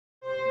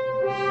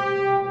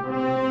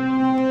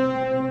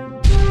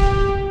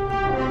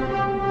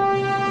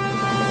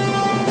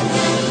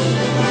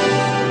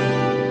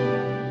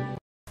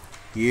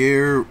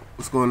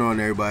going on,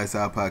 everybody? It's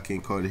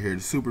iPodKingCarter here,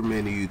 the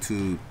Superman of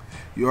YouTube.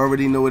 You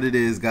already know what it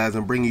is, guys.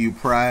 I'm bringing you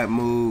Pride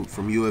Mode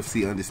from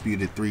UFC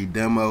Undisputed 3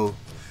 demo.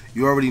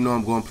 You already know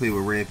I'm going to play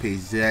with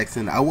Rampage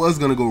Jackson. I was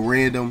going to go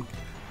random,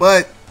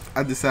 but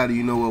I decided,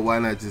 you know what, why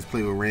not just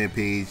play with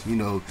Rampage, you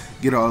know,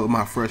 get all of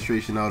my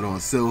frustration out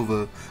on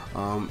Silva.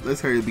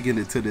 Let's hurry to begin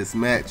into this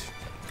match.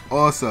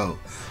 Also,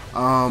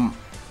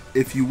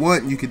 if you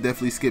want, you could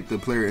definitely skip the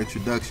player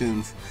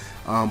introductions.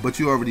 But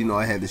you already know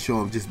I had to show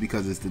them just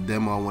because it's the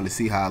demo. I want to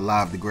see how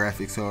live the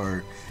graphics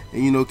are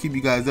and, you know, keep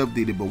you guys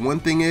updated. But one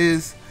thing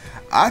is,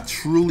 I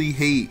truly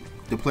hate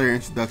the player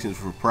introductions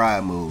for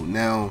Pride mode.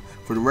 Now,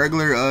 for the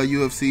regular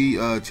UFC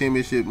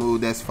championship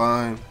mode, that's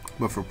fine.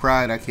 But for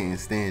Pride, I can't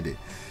stand it.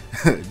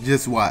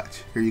 Just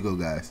watch. Here you go,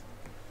 guys.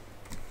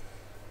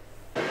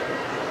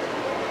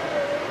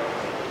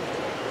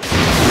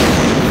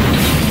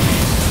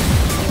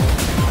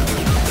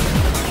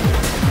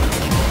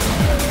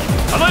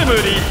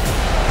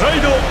 プラ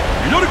イド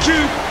ミドル級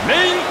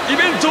メインイ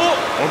ベントを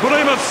行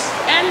います。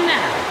 And now,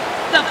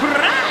 the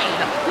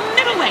Pride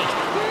Middleweight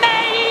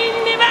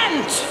Main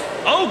Event!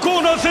 青コ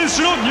ーナー選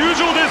手の入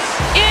場で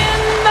す。 In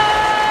the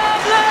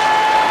blue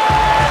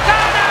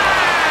corner!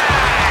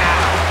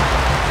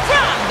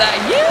 From the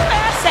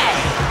USA,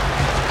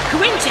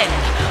 Quinton,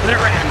 the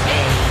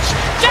Rampage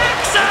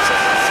Jackson!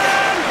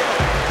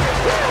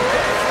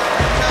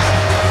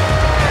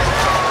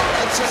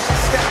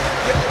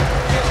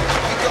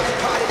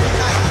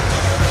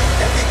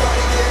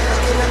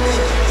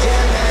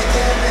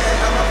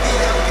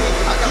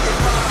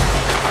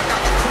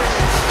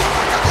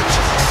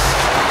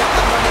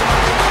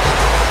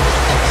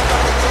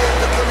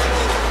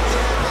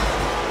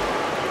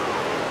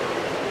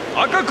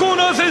 赤コー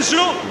ナー選手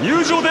の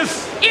入場で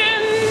す。 In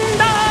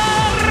the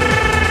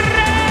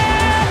red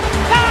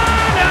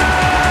corner,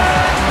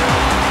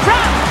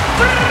 from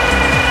Brazil,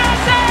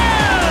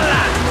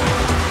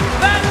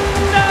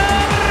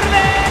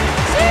 Wanderlei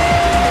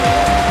Silva.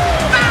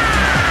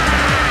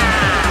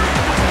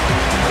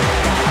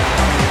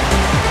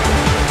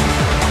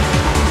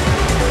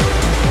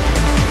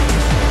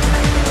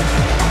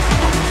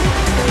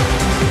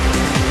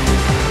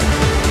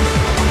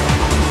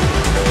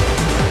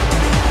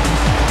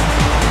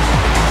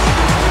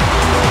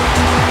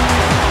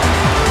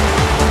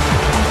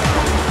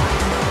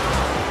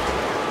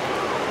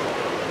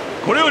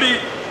「これより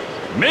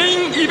メ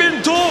インイベ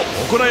ントを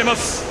行いま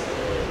す。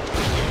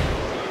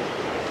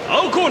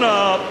青コー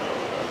ナー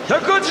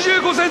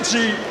185センチ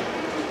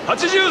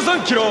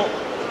83キロ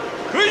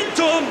クイン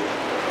トン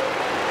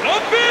ラン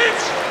ペー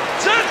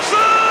ジジャクソン。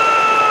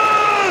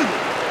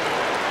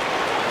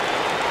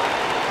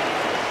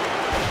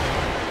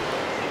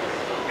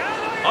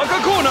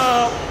赤コーナ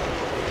ー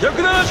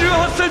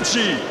178センチ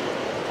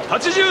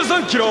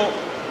83キロ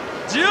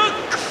ジャッ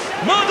ク・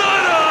マダー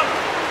ラ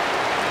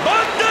ワ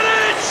ンダレ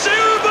イ・シル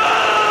バー。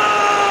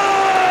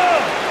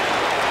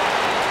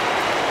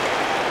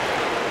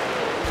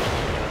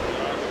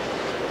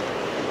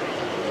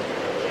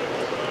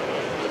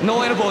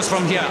 No elbows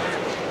from here.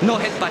 No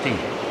headbutting.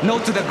 No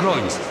to the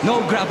groins.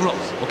 No grab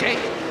rolls. Okay?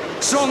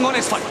 Strong,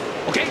 honest fight.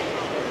 Okay?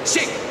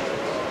 Shake.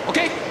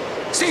 Okay?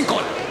 Same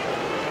corner.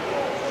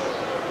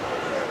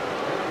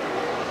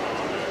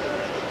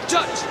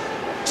 Judge.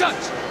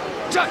 Judge.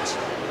 Judge.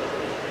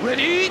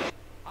 Ready?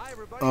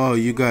 Oh,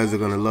 you guys are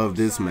gonna love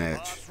this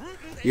match.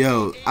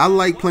 Yo, I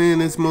like playing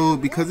this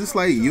mode because it's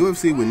like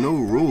UFC with no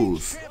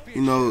rules.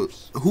 You know,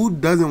 who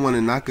doesn't want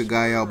to knock a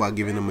guy out by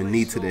giving him a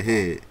knee to the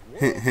head?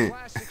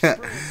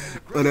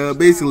 But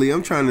basically,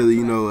 I'm trying to,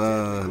 you know,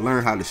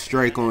 learn how to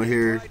strike on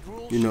here.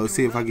 You know,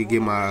 see if I could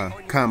get my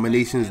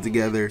combinations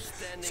together.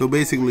 So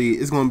basically,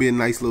 it's gonna be a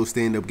nice little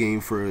stand-up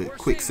game for a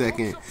quick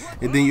second,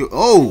 and then you.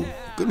 Oh,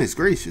 goodness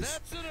gracious!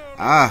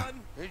 Why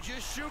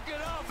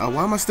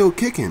am I still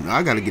kicking?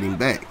 I gotta get him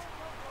back.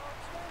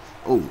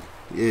 Oh,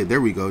 yeah, there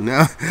we go.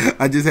 Now,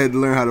 I just had to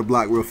learn how to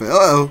block real fast.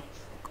 Uh-oh.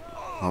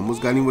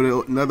 Almost got him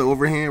with another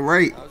overhand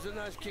right.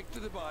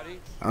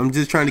 I'm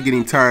just trying to get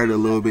him tired a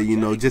little bit, you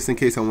know, just in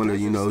case I want to,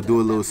 you know,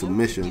 do a little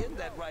submission.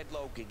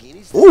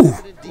 Ooh,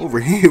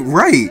 overhand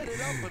right.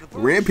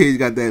 Rampage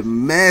got that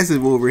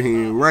massive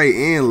overhand right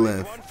and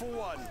left.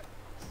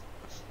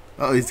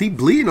 Oh, is he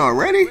bleeding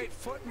already?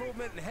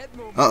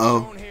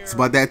 Uh-oh. It's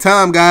about that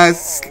time,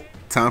 guys.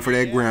 Time for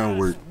that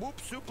groundwork.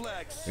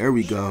 There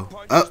we go.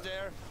 Up.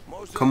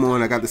 Come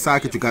on, I got the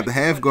side control, got the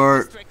half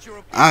guard.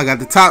 I got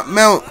the top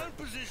mount.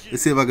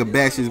 Let's see if I can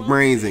bash his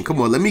brains in.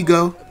 Come on, let me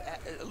go.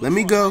 Let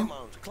me go.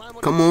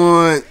 Come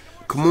on.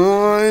 Come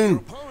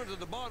on.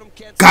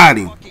 Got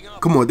him.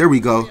 Come on, there we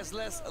go.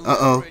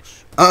 Uh-oh.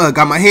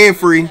 Got my hand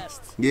free.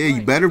 Yeah,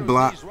 you better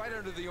block.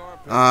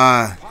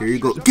 Here you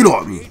go. Get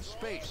off me.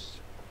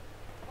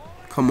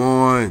 Come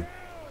on.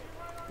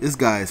 This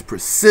guy is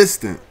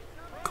persistent.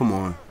 Come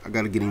on. I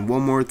got to get him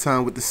one more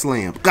time with the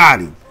slam.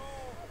 Got him.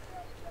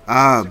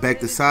 Back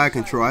to side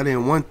control. I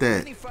didn't want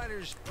that.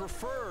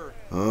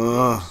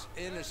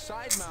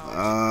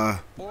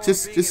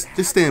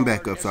 Just stand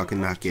back up so I can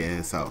knock your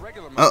ass out.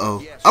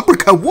 Uh-oh.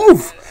 Uppercut.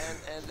 Woof.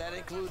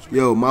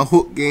 Yo, my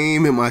hook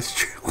game and my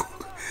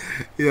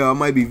Yeah, I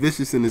might be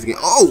vicious in this game.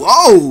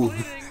 Oh!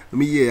 I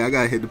mean, yeah, I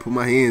got to put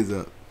my hands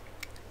up.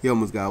 He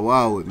almost got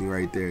wild with me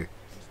right there.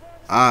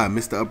 Ah,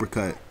 missed the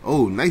uppercut.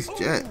 Oh, nice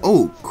jab.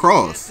 Oh,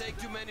 cross.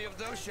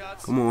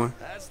 Come on.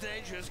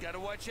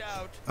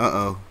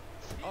 Uh-oh.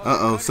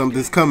 Uh-oh,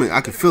 something's coming.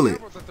 I can feel it.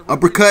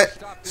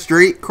 Uppercut,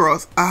 straight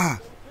cross. Ah,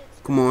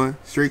 come on.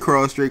 Straight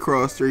cross, straight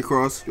cross, straight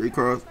cross, straight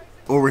cross.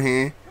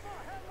 Overhand.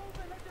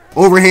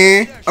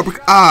 Overhand.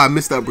 Uppercut. Ah,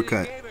 missed the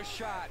uppercut.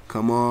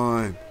 Come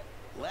on.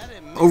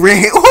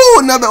 Overhand. Oh,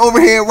 another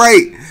overhand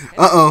right.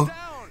 Uh-oh.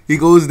 He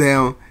goes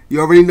down. You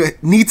already know.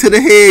 Knee to the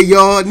head,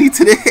 y'all. Knee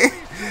to the head.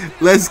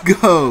 Let's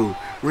go.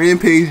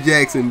 Rampage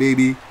Jackson,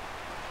 baby.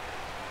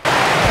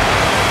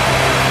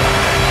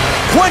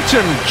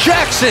 Quinton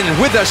Jackson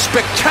with a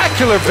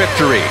spectacular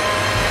victory.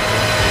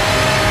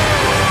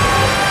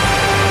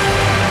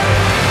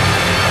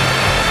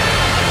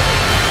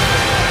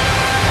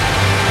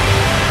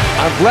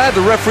 I'm glad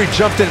the referee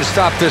jumped in to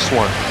stop this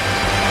one.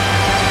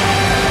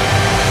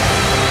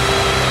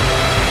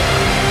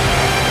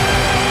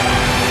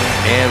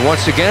 And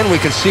once again, we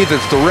can see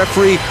that the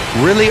referee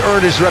really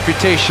earned his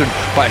reputation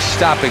by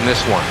stopping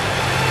this one.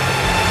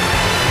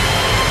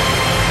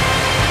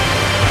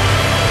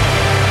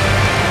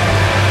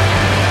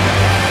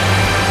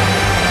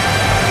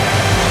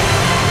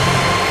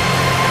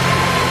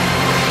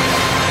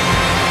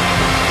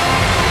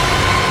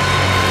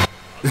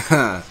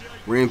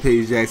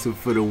 Rampage Jackson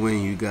for the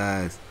win, you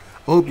guys.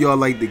 I hope y'all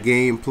like the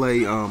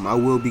gameplay. I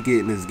will be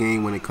getting this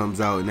game when it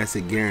comes out, and that's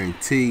a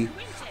guarantee.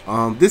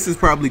 This is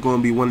probably going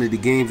to be one of the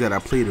games that I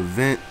play to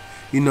vent.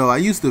 You know, I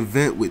used to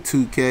vent with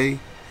 2K,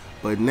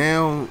 but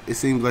now it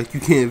seems like you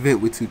can't vent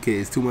with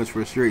 2K. It's too much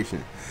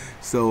frustration.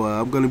 So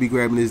I'm going to be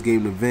grabbing this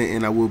game to vent,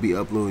 and I will be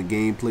uploading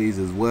gameplays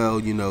as well,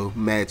 you know,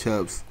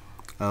 matchups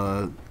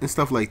and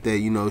stuff like that,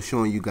 you know,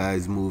 showing you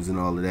guys moves and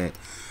all of that.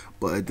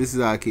 But this is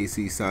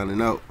IKC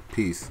signing out.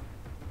 Peace.